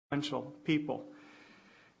influential people.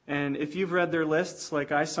 And if you've read their lists,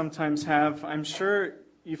 like I sometimes have, I'm sure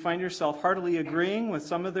you find yourself heartily agreeing with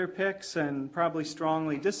some of their picks and probably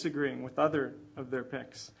strongly disagreeing with other of their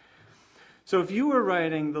picks. So if you were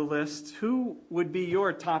writing the list, who would be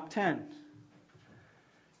your top 10?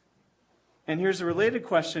 And here's a related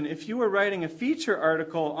question. If you were writing a feature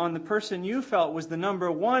article on the person you felt was the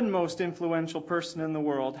number one most influential person in the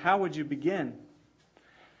world, how would you begin?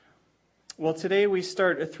 Well, today we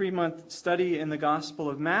start a 3-month study in the Gospel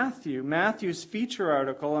of Matthew. Matthew's feature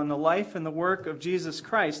article on the life and the work of Jesus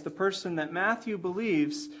Christ, the person that Matthew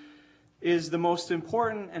believes is the most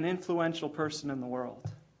important and influential person in the world.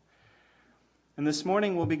 And this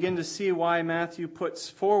morning we'll begin to see why Matthew puts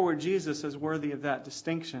forward Jesus as worthy of that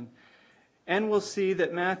distinction. And we'll see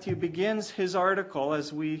that Matthew begins his article,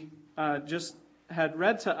 as we just had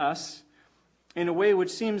read to us, in a way which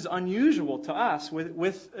seems unusual to us,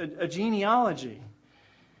 with a genealogy.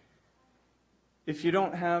 If you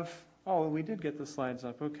don't have... Oh, we did get the slides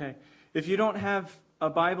up. Okay. If you don't have a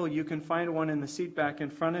Bible, you can find one in the seat back in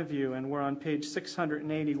front of you, and we're on page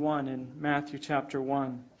 681 in Matthew chapter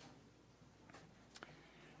 1.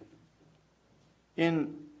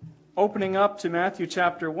 In opening up to Matthew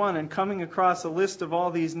chapter 1 and coming across a list of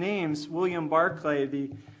all these names, William Barclay, the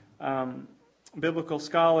biblical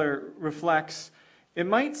scholar, reflects, it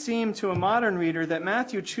might seem to a modern reader that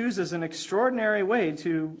Matthew chooses an extraordinary way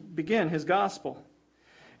to begin his gospel.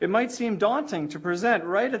 It might seem daunting to present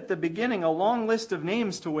right at the beginning a long list of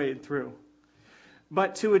names to wade through.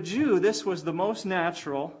 But to a Jew, this was the most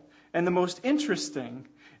natural and the most interesting,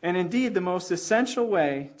 and indeed the most essential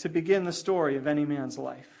way to begin the story of any man's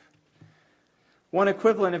life. One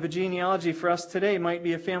equivalent of a genealogy for us today might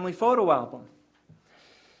be a family photo album.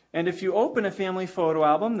 And if you open a family photo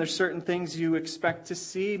album, there's certain things you expect to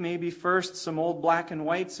see. Maybe first some old black and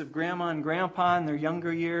whites of grandma and grandpa in their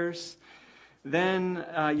younger years. Then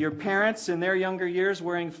your parents in their younger years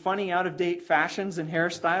wearing funny out-of-date fashions and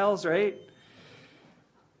hairstyles, right?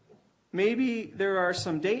 Maybe there are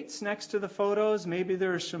some dates next to the photos. Maybe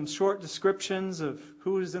there are some short descriptions of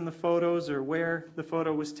who's in the photos or where the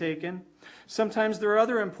photo was taken. Sometimes there are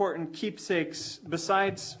other important keepsakes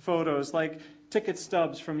besides photos, like ticket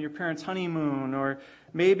stubs from your parents' honeymoon, or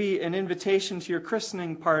maybe an invitation to your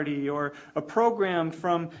christening party, or a program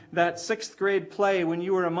from that 6th grade play when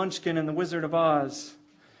you were a munchkin in The Wizard of Oz.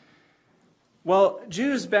 Well,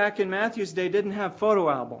 Jews back in Matthew's day didn't have photo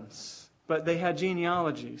albums, but they had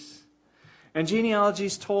genealogies. And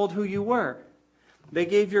genealogies told who you were. They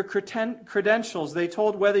gave your credentials. They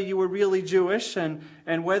told whether you were really Jewish and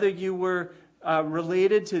whether you were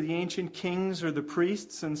related to the ancient kings or the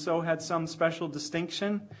priests, and so had some special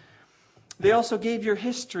distinction. They also gave your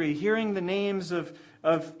history. Hearing the names of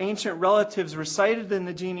ancient relatives recited in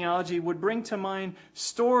the genealogy would bring to mind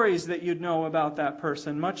stories that you'd know about that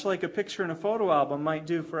person, much like a picture in a photo album might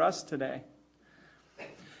do for us today.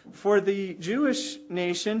 For the Jewish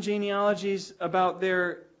nation, genealogies about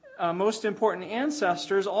their most important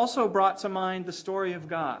ancestors also brought to mind the story of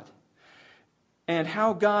God and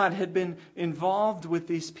how God had been involved with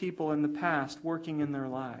these people in the past, working in their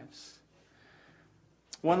lives.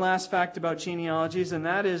 One last fact about genealogies, and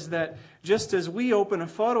that is that just as we open a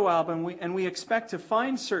photo album and we expect to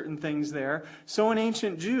find certain things there, so an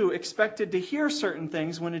ancient Jew expected to hear certain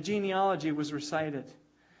things when a genealogy was recited.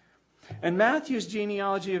 And Matthew's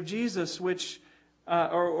genealogy of Jesus, with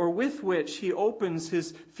which he opens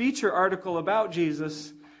his feature article about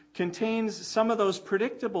Jesus, contains some of those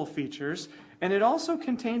predictable features, and it also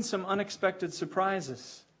contains some unexpected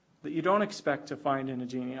surprises that you don't expect to find in a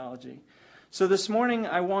genealogy. So this morning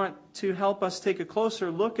I want to help us take a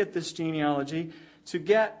closer look at this genealogy to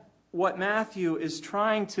get what Matthew is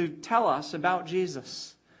trying to tell us about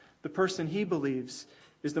Jesus, the person he believes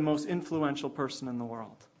is the most influential person in the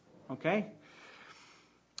world. Okay?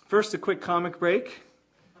 First, a quick comic break.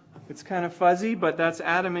 It's kind of fuzzy, but that's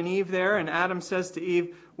Adam and Eve there. And Adam says to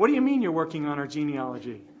Eve, "What do you mean you're working on our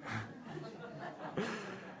genealogy?"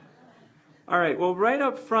 All right, well, right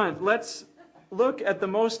up front, let's look at the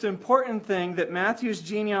most important thing that Matthew's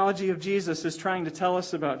genealogy of Jesus is trying to tell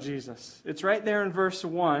us about Jesus. It's right there in verse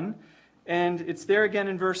 1, and it's there again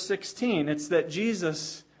in verse 16. It's that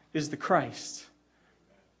Jesus is the Christ.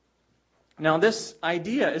 Now, this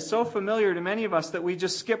idea is so familiar to many of us that we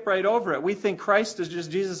just skip right over it. We think Christ is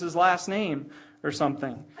just Jesus' last name or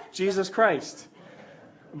something. Jesus Christ.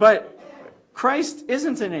 But Christ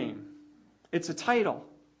isn't a name. It's a title.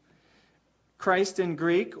 Christ in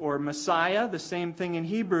Greek, or Messiah, the same thing in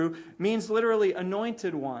Hebrew, means literally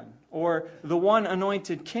anointed one, or the one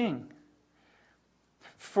anointed king.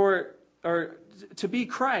 To be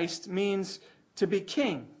Christ means to be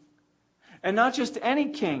king. And not just any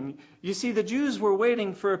king. You see, the Jews were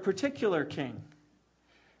waiting for a particular king.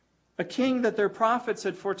 A king that their prophets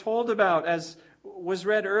had foretold about, as was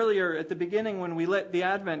read earlier at the beginning when we lit the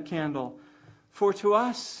Advent candle. For to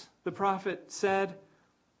us, the prophet said,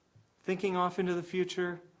 thinking off into the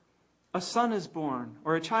future, a son is born,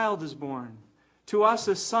 or a child is born. To us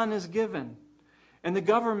a son is given, and the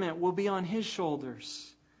government will be on his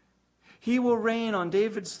shoulders. He will reign on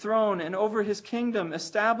David's throne and over his kingdom,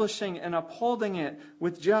 establishing and upholding it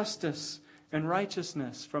with justice and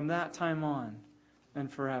righteousness from that time on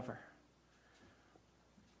and forever.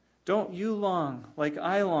 Don't you long, like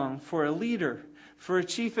I long, for a leader, for a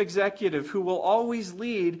chief executive who will always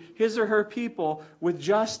lead his or her people with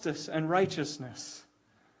justice and righteousness?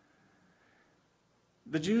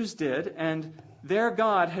 The Jews did, and their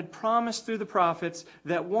God had promised through the prophets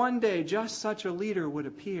that one day just such a leader would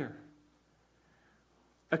appear.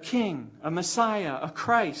 A king, a Messiah, a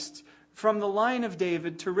Christ, from the line of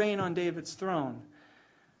David to reign on David's throne.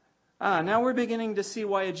 Now we're beginning to see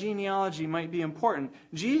why a genealogy might be important.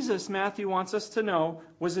 Jesus, Matthew wants us to know,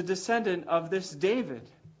 was a descendant of this David.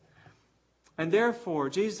 And therefore,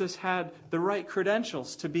 Jesus had the right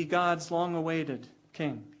credentials to be God's long-awaited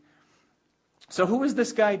king. So who was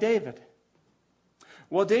this guy David?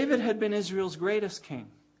 Well, David had been Israel's greatest king.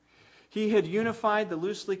 He had unified the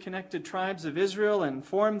loosely connected tribes of Israel and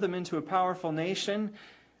formed them into a powerful nation,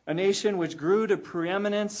 a nation which grew to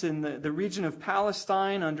preeminence in the region of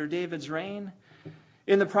Palestine under David's reign.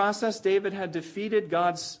 In the process, David had defeated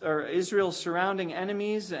Israel's surrounding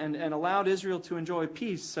enemies and allowed Israel to enjoy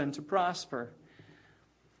peace and to prosper.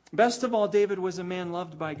 Best of all, David was a man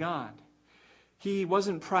loved by God. He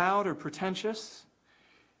wasn't proud or pretentious.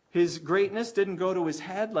 His greatness didn't go to his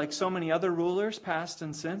head like so many other rulers, past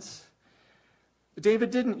and since.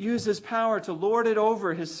 David didn't use his power to lord it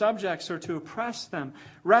over his subjects or to oppress them.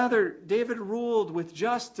 Rather, David ruled with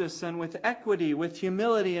justice and with equity, with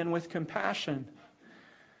humility and with compassion.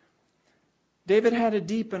 David had a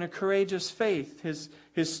deep and a courageous faith.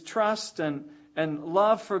 His trust and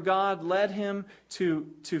love for God led him to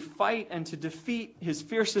fight and to defeat his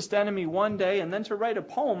fiercest enemy one day and then to write a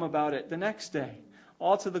poem about it the next day,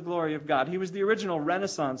 all to the glory of God. He was the original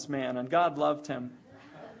Renaissance man, and God loved him.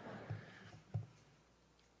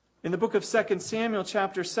 In the book of 2 Samuel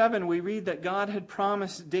chapter 7, we read that God had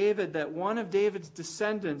promised David that one of David's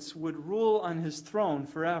descendants would rule on his throne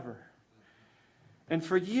forever. And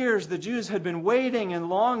for years, the Jews had been waiting and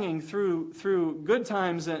longing through good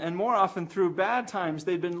times and more often through bad times.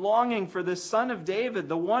 They'd been longing for this son of David,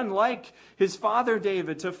 the one like his father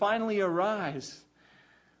David, to finally arise.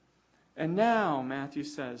 And now, Matthew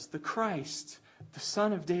says, the Christ, the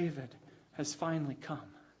son of David, has finally come.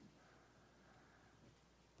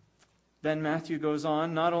 Then Matthew goes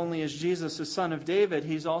on, not only is Jesus a son of David,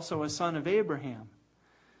 he's also a son of Abraham.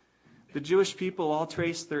 The Jewish people all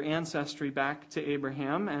trace their ancestry back to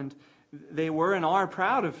Abraham, and they were and are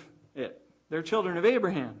proud of it. They're children of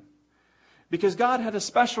Abraham. Because God had a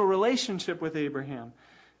special relationship with Abraham.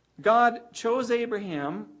 God chose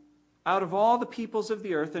Abraham out of all the peoples of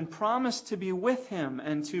the earth and promised to be with him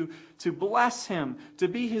and to bless him, to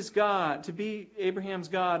be his God, to be Abraham's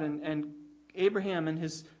God, and Abraham and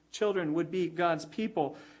his children would be God's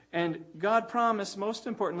people. And God promised, most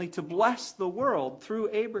importantly, to bless the world through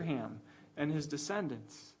Abraham and his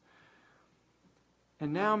descendants.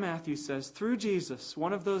 And now Matthew says, through Jesus,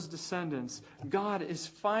 one of those descendants, God is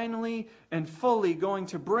finally and fully going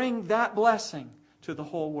to bring that blessing to the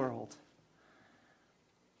whole world.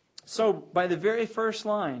 So, by the very first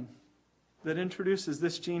line that introduces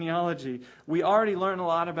this genealogy, we already learn a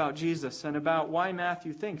lot about Jesus and about why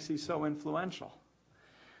Matthew thinks he's so influential.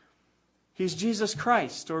 He's Jesus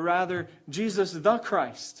Christ, or rather, Jesus the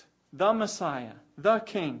Christ, the Messiah, the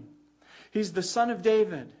King. He's the son of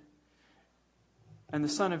David and the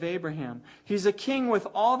son of Abraham. He's a king with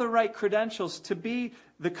all the right credentials to be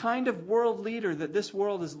the kind of world leader that this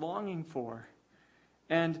world is longing for,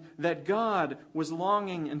 and that God was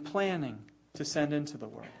longing and planning to send into the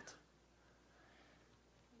world.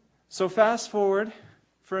 So fast forward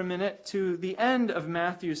for a minute to the end of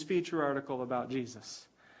Matthew's feature article about Jesus.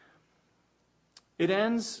 It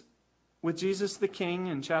ends with Jesus the King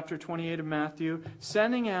in chapter 28 of Matthew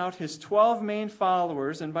sending out his 12 main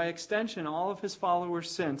followers, and by extension all of his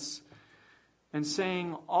followers since, and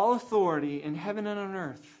saying, all authority in heaven and on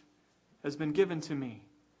earth has been given to me.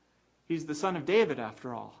 He's the son of David,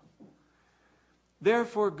 after all.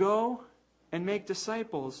 Therefore go and make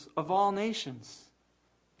disciples of all nations.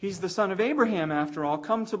 He's the son of Abraham, after all,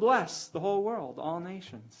 come to bless the whole world, all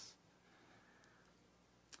nations.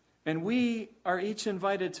 And we are each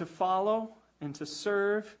invited to follow and to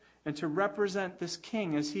serve and to represent this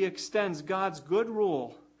king as he extends God's good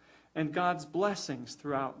rule and God's blessings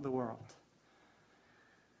throughout the world.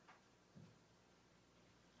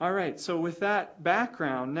 All right, so with that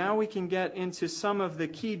background, now we can get into some of the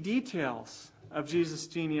key details of Jesus'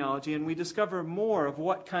 genealogy, and we discover more of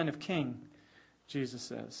what kind of king Jesus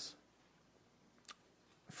is.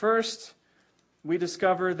 First, we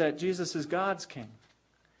discover that Jesus is God's king.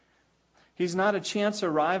 He's not a chance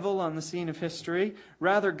arrival on the scene of history.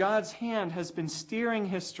 Rather, God's hand has been steering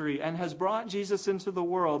history and has brought Jesus into the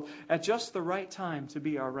world at just the right time to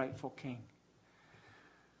be our rightful king.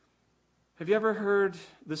 Have you ever heard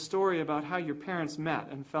the story about how your parents met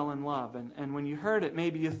and fell in love? And when you heard it,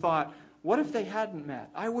 maybe you thought, what if they hadn't met?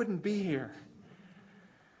 I wouldn't be here.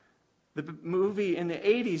 The movie in the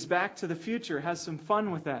 80s, Back to the Future, has some fun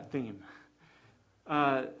with that theme.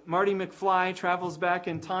 Marty McFly travels back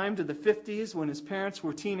in time to the 50s when his parents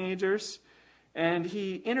were teenagers, and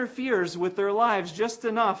he interferes with their lives just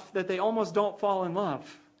enough that they almost don't fall in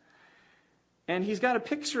love. And he's got a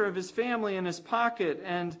picture of his family in his pocket,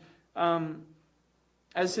 and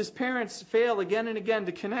as his parents fail again and again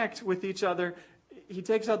to connect with each other, he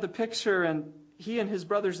takes out the picture, and he and his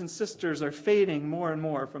brothers and sisters are fading more and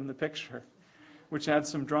more from the picture, which adds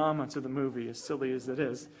some drama to the movie, as silly as it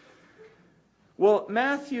is. Well,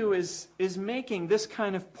 Matthew is making this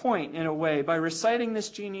kind of point in a way by reciting this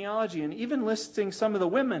genealogy and even listing some of the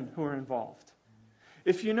women who are involved.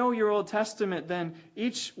 If you know your Old Testament, then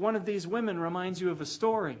each one of these women reminds you of a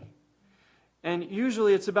story. And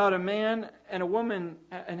usually it's about a man and a woman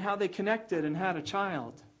and how they connected and had a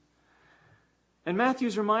child. And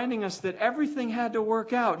Matthew's reminding us that everything had to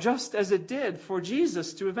work out just as it did for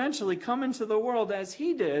Jesus to eventually come into the world as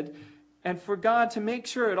he did, and for God to make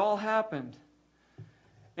sure it all happened.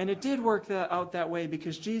 And it did work out that way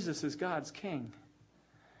because Jesus is God's king.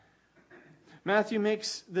 Matthew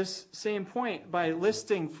makes this same point by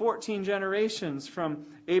listing 14 generations from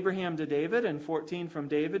Abraham to David, and 14 from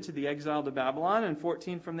David to the exile to Babylon, and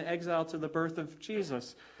 14 from the exile to the birth of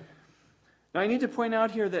Jesus. Now I need to point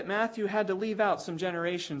out here that Matthew had to leave out some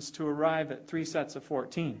generations to arrive at 3 sets of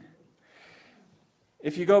 14.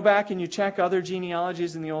 If you go back and you check other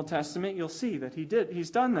genealogies in the Old Testament, you'll see that he's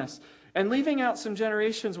done this. And leaving out some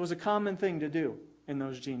generations was a common thing to do in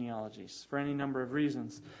those genealogies for any number of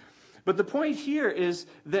reasons. But the point here is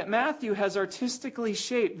that Matthew has artistically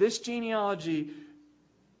shaped this genealogy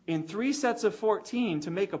in 3 sets of 14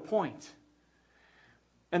 to make a point.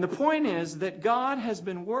 And the point is that God has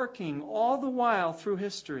been working all the while through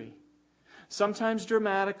history. Sometimes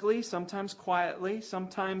dramatically, sometimes quietly,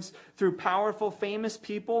 sometimes through powerful, famous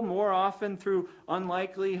people, more often through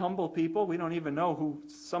unlikely, humble people. We don't even know who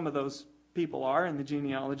some of those people are in the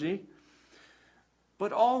genealogy.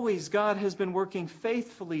 But always God has been working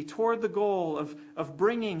faithfully toward the goal of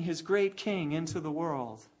bringing his great king into the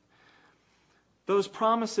world. Those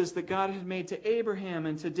promises that God had made to Abraham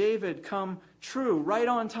and to David come true right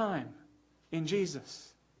on time in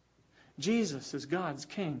Jesus. Jesus is God's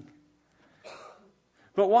king.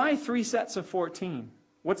 But why 3 sets of 14?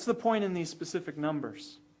 What's the point in these specific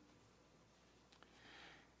numbers?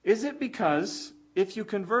 Is it because if you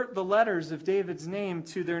convert the letters of David's name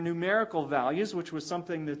to their numerical values, which was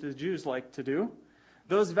something that the Jews liked to do,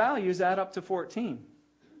 those values add up to 14?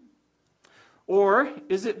 Or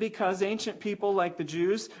is it because ancient people like the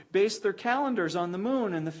Jews based their calendars on the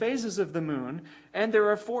moon and the phases of the moon, and there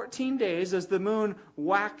are 14 days as the moon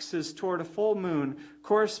waxes toward a full moon,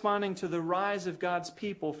 corresponding to the rise of God's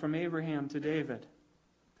people from Abraham to David?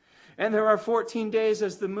 And there are 14 days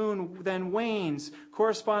as the moon then wanes,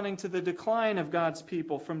 corresponding to the decline of God's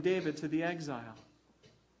people from David to the exile.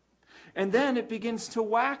 And then it begins to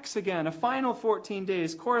wax again, a final 14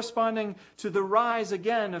 days, corresponding to the rise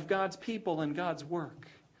again of God's people and God's work,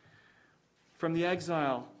 from the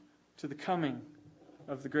exile to the coming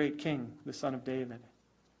of the great king, the Son of David.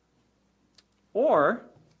 Or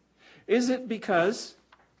is it because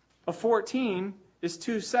a 14 is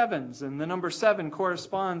 2 sevens, and the number 7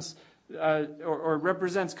 corresponds or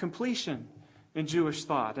represents completion in Jewish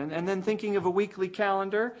thought? And then thinking of a weekly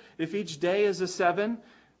calendar, if each day is a 7,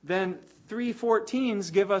 then 3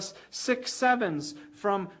 14s give us 6 sevens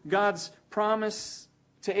from God's promise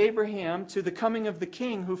to Abraham to the coming of the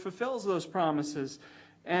king who fulfills those promises.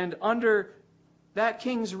 And under that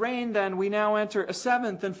king's reign, then, we now enter a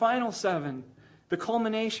 7th and final 7, the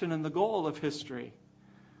culmination and the goal of history.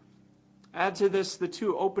 Add to this the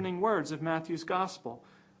 2 opening words of Matthew's Gospel,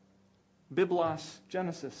 Biblos,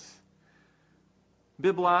 Genesis.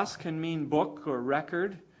 Biblos can mean book or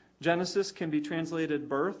record. Genesis can be translated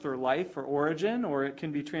birth or life or origin, or it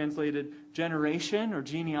can be translated generation or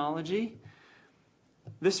genealogy.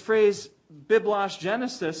 This phrase, Biblos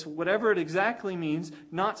Genesis, whatever it exactly means,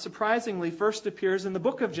 not surprisingly first appears in the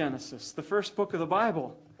book of Genesis, the first book of the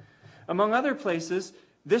Bible. Among other places,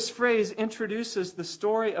 this phrase introduces the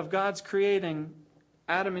story of God's creating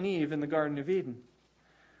Adam and Eve in the Garden of Eden.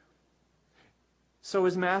 So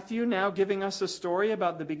is Matthew now giving us a story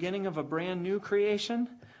about the beginning of a brand new creation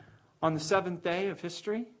on the seventh day of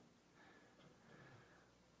history?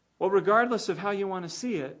 Well, regardless of how you want to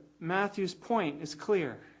see it, Matthew's point is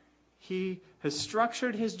clear. He has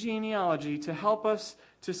structured his genealogy to help us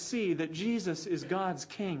to see that Jesus is God's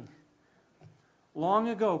king, long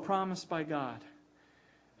ago promised by God,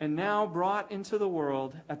 and now brought into the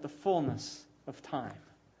world at the fullness of time.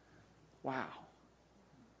 Wow.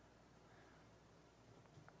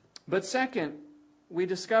 But second, we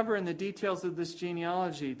discover in the details of this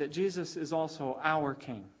genealogy that Jesus is also our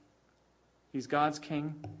king. He's God's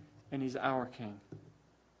king, and he's our king.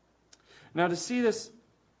 Now, to see this,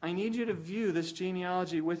 I need you to view this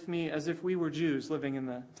genealogy with me as if we were Jews living in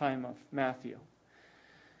the time of Matthew.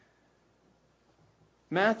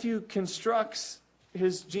 Matthew constructs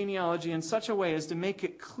his genealogy in such a way as to make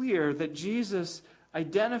it clear that Jesus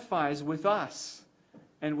identifies with us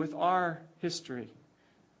and with our history,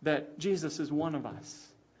 that Jesus is one of us.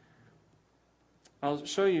 I'll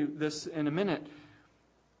show you this in a minute.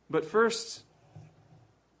 But first,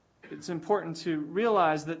 it's important to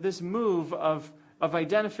realize that this move of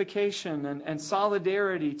identification and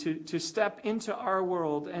solidarity to step into our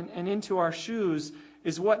world and into our shoes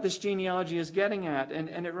is what this genealogy is getting at.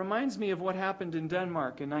 And it reminds me of what happened in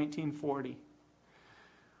Denmark in 1940.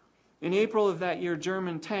 In April of that year,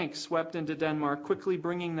 German tanks swept into Denmark, quickly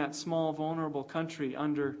bringing that small, vulnerable country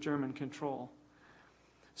under German control.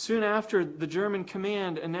 Soon after, the German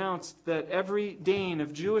command announced that every Dane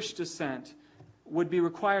of Jewish descent would be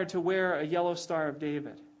required to wear a yellow Star of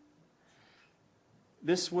David.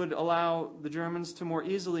 This would allow the Germans to more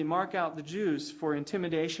easily mark out the Jews for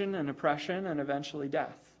intimidation and oppression and eventually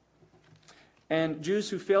death. And Jews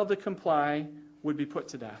who failed to comply would be put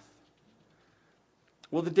to death.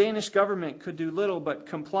 Well, the Danish government could do little but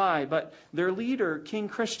comply, but their leader, King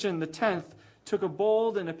Christian X, took a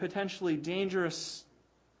bold and a potentially dangerous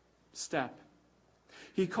step.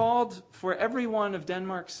 He called for every one of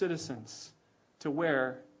Denmark's citizens to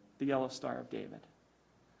wear the yellow Star of David.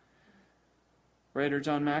 Writer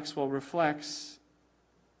John Maxwell reflects,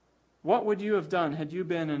 what would you have done had you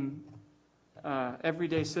been an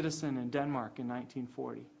everyday citizen in Denmark in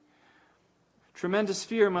 1940? Tremendous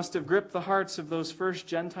fear must have gripped the hearts of those first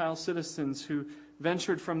Gentile citizens who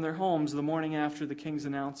ventured from their homes the morning after the king's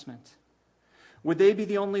announcement. Would they be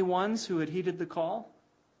the only ones who had heeded the call?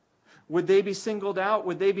 Would they be singled out?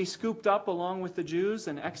 Would they be scooped up along with the Jews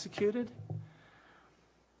and executed?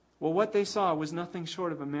 Well, what they saw was nothing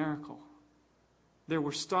short of a miracle. There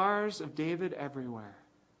were stars of David everywhere.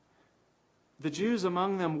 The Jews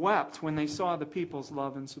among them wept when they saw the people's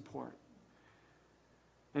love and support.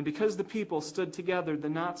 And because the people stood together, the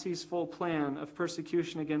Nazis' full plan of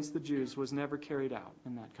persecution against the Jews was never carried out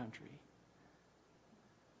in that country.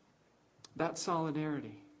 That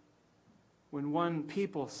solidarity, when one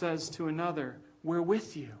people says to another, we're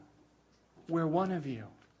with you, we're one of you.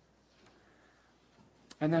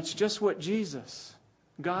 And that's just what Jesus,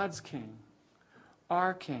 God's King,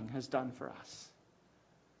 our King, has done for us.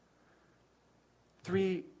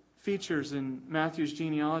 3 features in Matthew's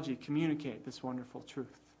genealogy communicate this wonderful truth.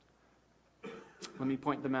 Let me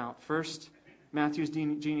point them out. First, Matthew's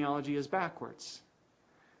genealogy is backwards.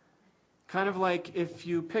 Kind of like if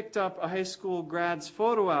you picked up a high school grad's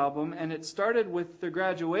photo album and it started with their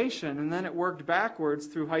graduation and then it worked backwards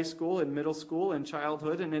through high school and middle school and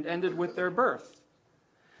childhood and it ended with their birth.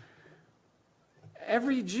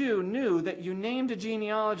 Every Jew knew that you named a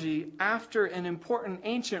genealogy after an important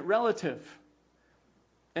ancient relative,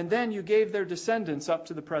 and then you gave their descendants up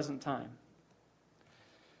to the present time.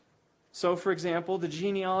 So, for example, the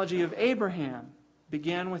genealogy of Abraham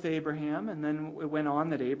began with Abraham, and then it went on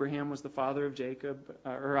that Abraham was the father of Jacob,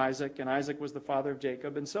 or Isaac, and Isaac was the father of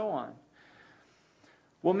Jacob, and so on.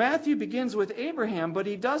 Well, Matthew begins with Abraham, but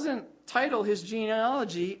he doesn't title his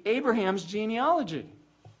genealogy Abraham's genealogy.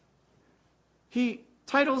 He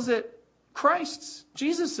titles it Christ's,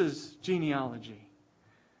 Jesus' genealogy.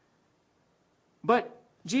 But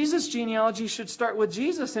Jesus' genealogy should start with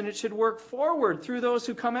Jesus, and it should work forward through those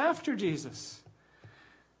who come after Jesus.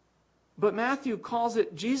 But Matthew calls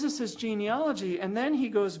it Jesus' genealogy, and then he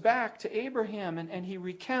goes back to Abraham, and he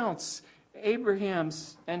recounts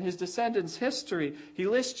Abraham's and his descendants' history. He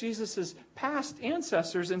lists Jesus' past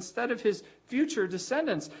ancestors instead of his future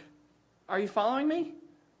descendants. Are you following me?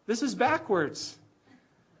 This is backwards.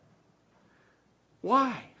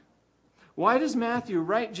 Why? Why does Matthew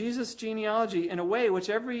write Jesus' genealogy in a way which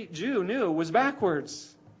every Jew knew was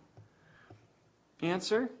backwards?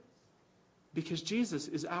 Answer: because Jesus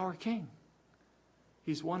is our King.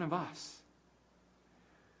 He's one of us.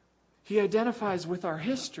 He identifies with our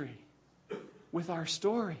history, with our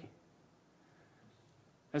story.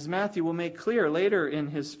 As Matthew will make clear later in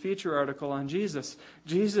his feature article on Jesus,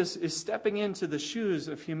 Jesus is stepping into the shoes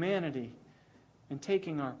of humanity and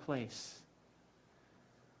taking our place.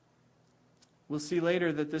 We'll see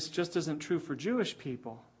later that this just isn't true for Jewish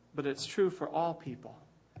people, but it's true for all people,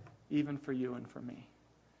 even for you and for me.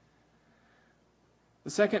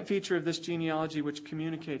 The second feature of this genealogy which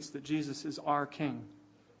communicates that Jesus is our King.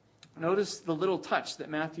 Notice the little touch that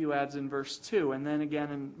Matthew adds in verse 2 and then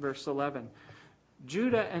again in verse 11.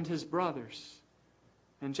 Judah and his brothers,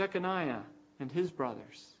 and Jeconiah and his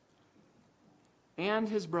brothers, and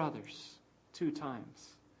his brothers, 2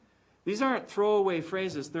 times. These aren't throwaway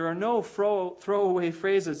phrases. There are no throwaway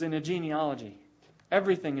phrases in a genealogy.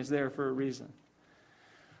 Everything is there for a reason.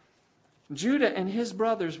 Judah and his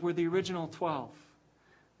brothers were the original 12,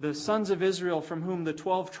 the sons of Israel from whom the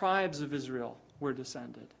 12 tribes of Israel were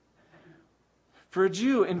descended. For a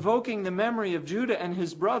Jew, invoking the memory of Judah and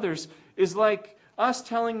his brothers is like us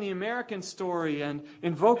telling the American story and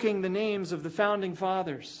invoking the names of the founding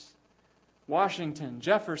fathers: Washington,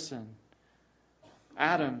 Jefferson,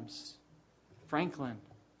 Adams, Franklin.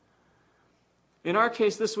 In our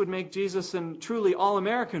case, this would make Jesus a truly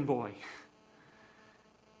all-American boy.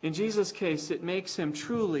 In Jesus' case, it makes him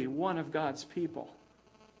truly one of God's people.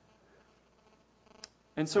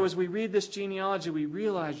 And so as we read this genealogy, we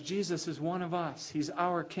realize Jesus is one of us. He's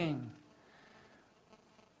our King.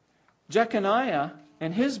 Jeconiah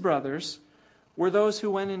and his brothers were those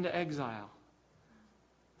who went into exile.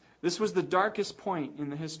 This was the darkest point in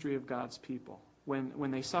the history of God's people.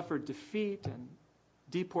 When they suffered defeat and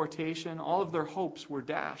deportation, all of their hopes were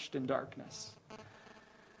dashed in darkness.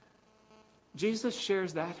 Jesus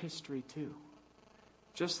shares that history too,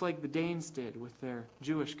 just like the Danes did with their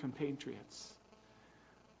Jewish compatriots.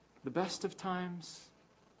 The best of times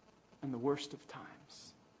and the worst of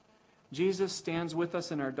times. Jesus stands with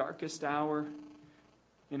us in our darkest hour,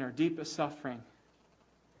 in our deepest suffering.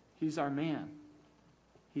 He's our man.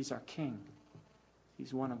 He's our King.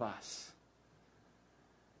 He's one of us.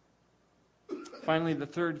 Finally, the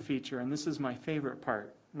third feature, and this is my favorite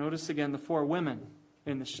part. Notice again the 4 women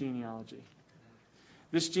in this genealogy.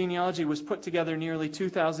 This genealogy was put together nearly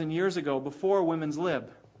 2,000 years ago, before women's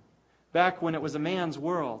lib, back when it was a man's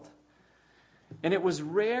world. And it was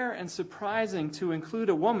rare and surprising to include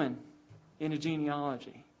a woman in a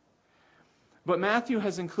genealogy. But Matthew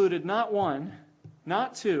has included not 1,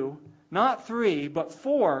 not 2, not 3, but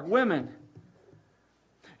 4 women.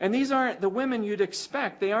 And these aren't the women you'd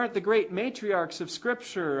expect. They aren't the great matriarchs of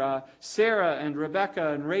Scripture, Sarah and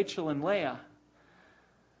Rebecca and Rachel and Leah.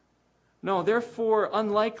 No, they're 4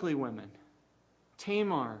 unlikely women: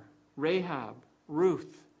 Tamar, Rahab,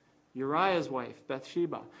 Ruth, Uriah's wife,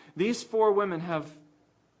 Bathsheba. These 4 women have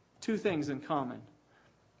 2 things in common.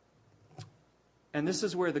 And this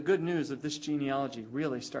is where the good news of this genealogy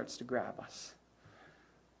really starts to grab us.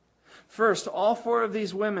 First, all 4 of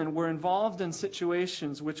these women were involved in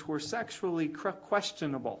situations which were sexually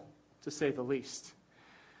questionable, to say the least.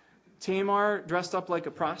 Tamar dressed up like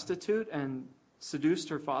a prostitute and seduced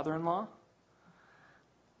her father-in-law.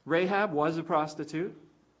 Rahab was a prostitute.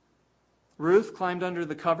 Ruth climbed under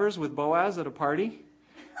the covers with Boaz at a party.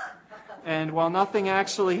 And while nothing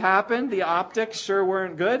actually happened, the optics sure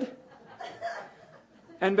weren't good.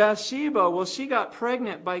 And Bathsheba, well, she got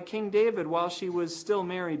pregnant by King David while she was still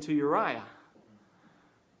married to Uriah.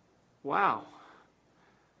 Wow.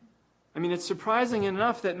 I mean, it's surprising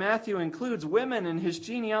enough that Matthew includes women in his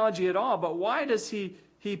genealogy at all, but why does he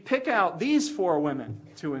pick out these 4 women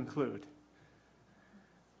to include?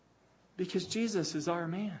 Because Jesus is our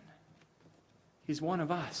man. He's one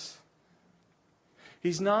of us.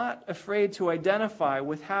 He's not afraid to identify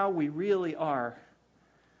with how we really are,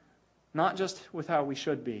 not just with how we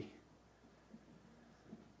should be.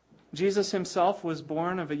 Jesus himself was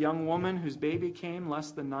born of a young woman whose baby came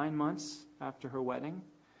less than 9 months after her wedding.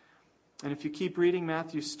 And if you keep reading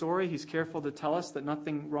Matthew's story, he's careful to tell us that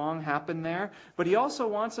nothing wrong happened there. But he also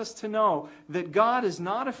wants us to know that God is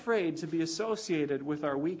not afraid to be associated with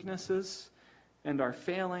our weaknesses and our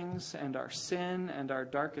failings and our sin and our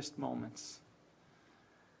darkest moments.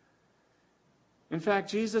 In fact,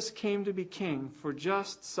 Jesus came to be king for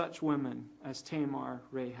just such women as Tamar,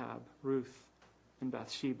 Rahab, Ruth, and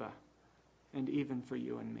Bathsheba, and even for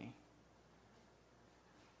you and me.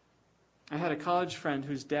 I had a college friend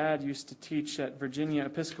whose dad used to teach at Virginia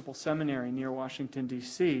Episcopal Seminary near Washington,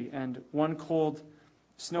 D.C., and one cold,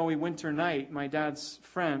 snowy winter night, my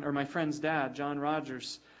friend's dad, John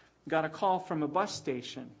Rogers, got a call from a bus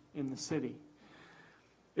station in the city.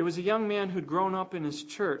 It was a young man who'd grown up in his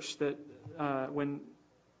church that when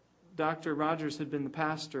Dr. Rogers had been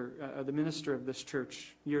the minister of this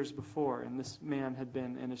church years before, and this man had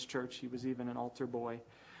been in his church. He was even an altar boy.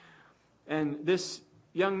 And this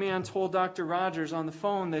young man told Dr. Rogers on the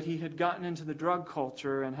phone that he had gotten into the drug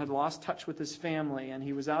culture and had lost touch with his family, and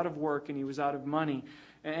he was out of work and he was out of money.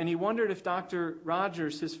 And he wondered if Dr.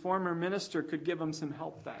 Rogers, his former minister, could give him some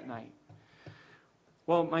help that night.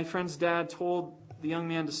 Well, my friend's dad told the young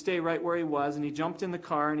man to stay right where he was, and he jumped in the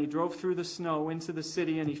car and he drove through the snow into the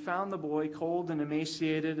city, and he found the boy cold and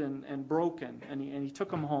emaciated and broken, and he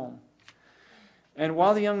took him home. And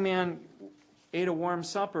while the young man ate a warm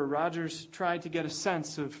supper, Rogers tried to get a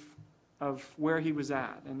sense of where he was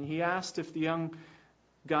at. And he asked if the young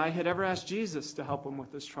guy had ever asked Jesus to help him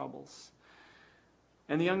with his troubles.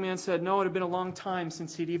 And the young man said no, it had been a long time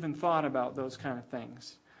since he'd even thought about those kind of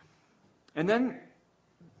things. And then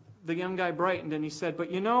the young guy brightened and he said,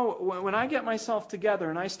 but you know, when I get myself together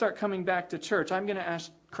and I start coming back to church, I'm going to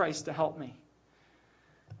ask Christ to help me.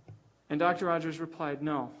 And Dr. Rogers replied,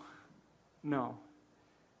 no.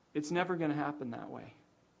 It's never going to happen that way.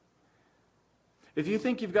 If you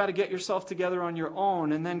think you've got to get yourself together on your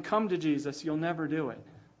own and then come to Jesus, you'll never do it.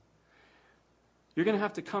 You're going to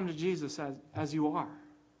have to come to Jesus as you are.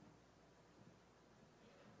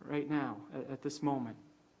 Right now, at this moment.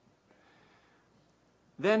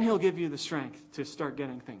 Then He'll give you the strength to start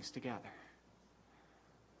getting things together.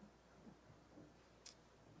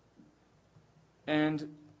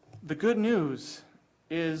 And the good news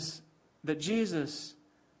is that Jesus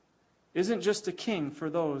isn't just a king for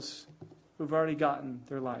those who've already gotten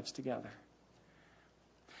their lives together.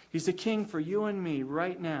 He's a king for you and me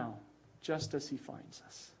right now, just as He finds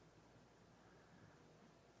us.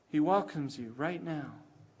 He welcomes you right now,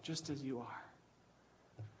 just as you are.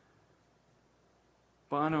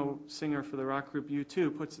 Bono, singer for the rock group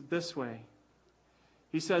U2, puts it this way.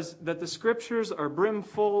 He says that the Scriptures are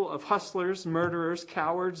brimful of hustlers, murderers,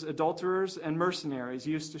 cowards, adulterers, and mercenaries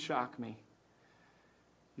used to shock me.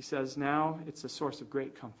 He says now it's a source of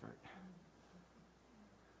great comfort.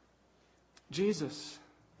 Jesus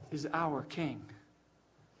is our King.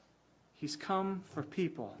 He's come for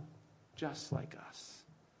people just like us.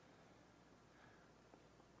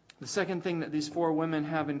 The second thing that these four women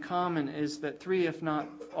have in common is that three, if not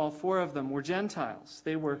all four of them, were Gentiles.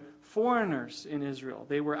 They were foreigners in Israel.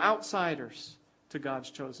 They were outsiders to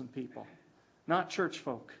God's chosen people, not church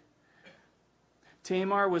folk.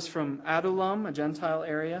 Tamar was from Adullam, a Gentile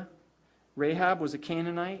area. Rahab was a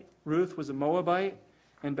Canaanite. Ruth was a Moabite.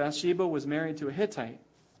 And Bathsheba was married to a Hittite.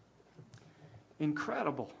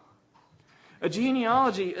 Incredible. A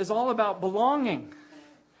genealogy is all about belonging.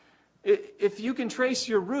 If you can trace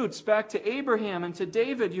your roots back to Abraham and to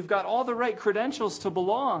David, you've got all the right credentials to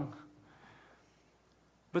belong.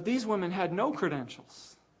 But these women had no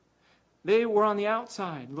credentials. They were on the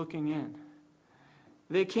outside looking in.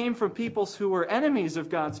 They came from peoples who were enemies of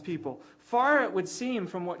God's people. Far it would seem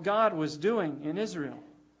from what God was doing in Israel.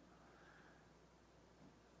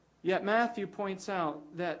 Yet Matthew points out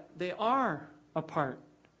that they are a part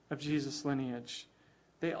of Jesus' lineage.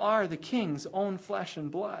 They are the King's own flesh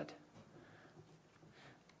and blood.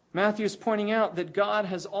 Matthew's pointing out that God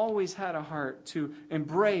has always had a heart to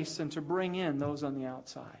embrace and to bring in those on the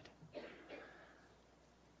outside.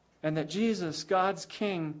 And that Jesus, God's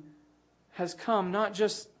King, has come not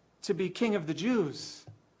just to be King of the Jews.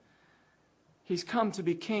 He's come to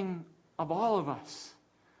be King of all of us.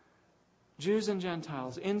 Jews and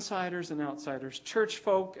Gentiles, insiders and outsiders, church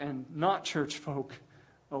folk and not church folk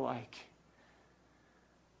alike.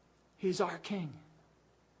 He's our King.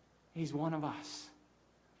 He's one of us.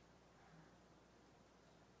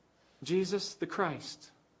 Jesus the Christ,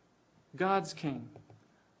 God's King,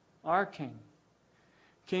 our King,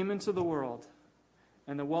 came into the world,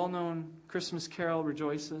 and the well-known Christmas carol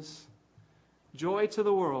rejoices, "Joy to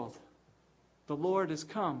the world, the Lord is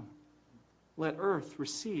come. Let earth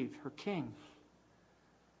receive her King.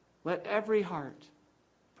 Let every heart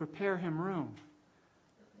prepare Him room,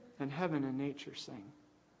 and heaven and nature sing."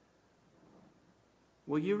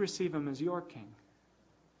 Will you receive Him as your King?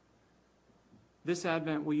 This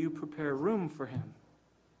Advent, will you prepare room for Him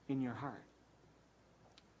in your heart?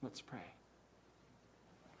 Let's pray.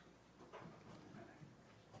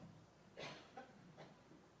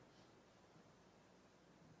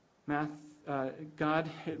 God,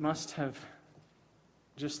 it must have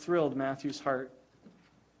just thrilled Matthew's heart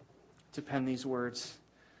to pen these words.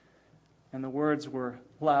 And the words were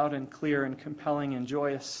loud and clear and compelling and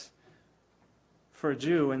joyous for a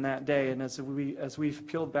Jew in that day. And as we've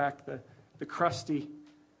peeled back the crusty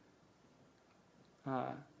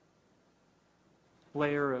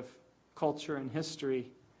layer of culture and history,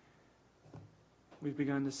 we've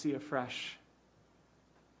begun to see afresh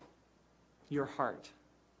your heart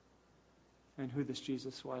and who this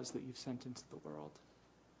Jesus was that you've sent into the world.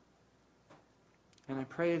 And I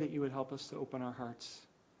pray that you would help us to open our hearts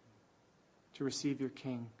to receive your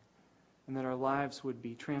King, and that our lives would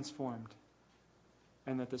be transformed,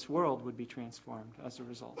 and that this world would be transformed as a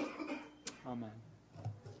result. Amen.